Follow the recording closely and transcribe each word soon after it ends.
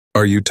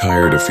Are you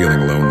tired of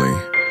feeling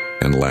lonely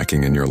and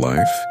lacking in your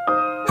life?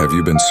 Have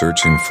you been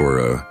searching for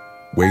a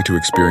way to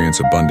experience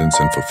abundance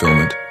and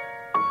fulfillment?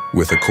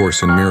 With A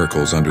Course in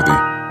Miracles under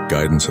the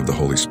guidance of the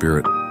Holy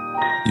Spirit,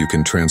 you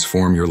can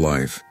transform your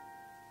life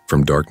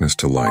from darkness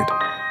to light.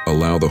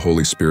 Allow the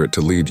Holy Spirit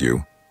to lead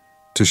you,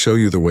 to show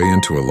you the way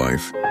into a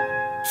life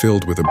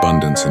filled with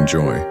abundance and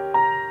joy.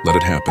 Let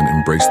it happen,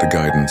 embrace the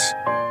guidance,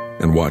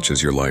 and watch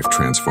as your life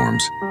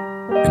transforms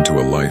into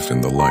a life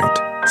in the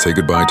light. Say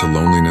goodbye to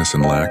loneliness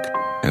and lack,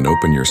 and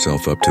open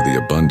yourself up to the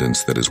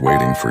abundance that is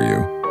waiting for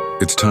you.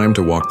 It's time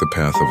to walk the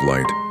path of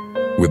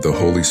light, with the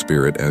Holy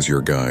Spirit as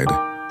your guide.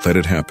 Let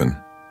it happen.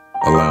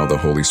 Allow the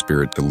Holy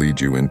Spirit to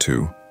lead you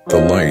into the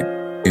light,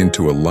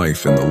 into a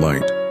life in the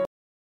light.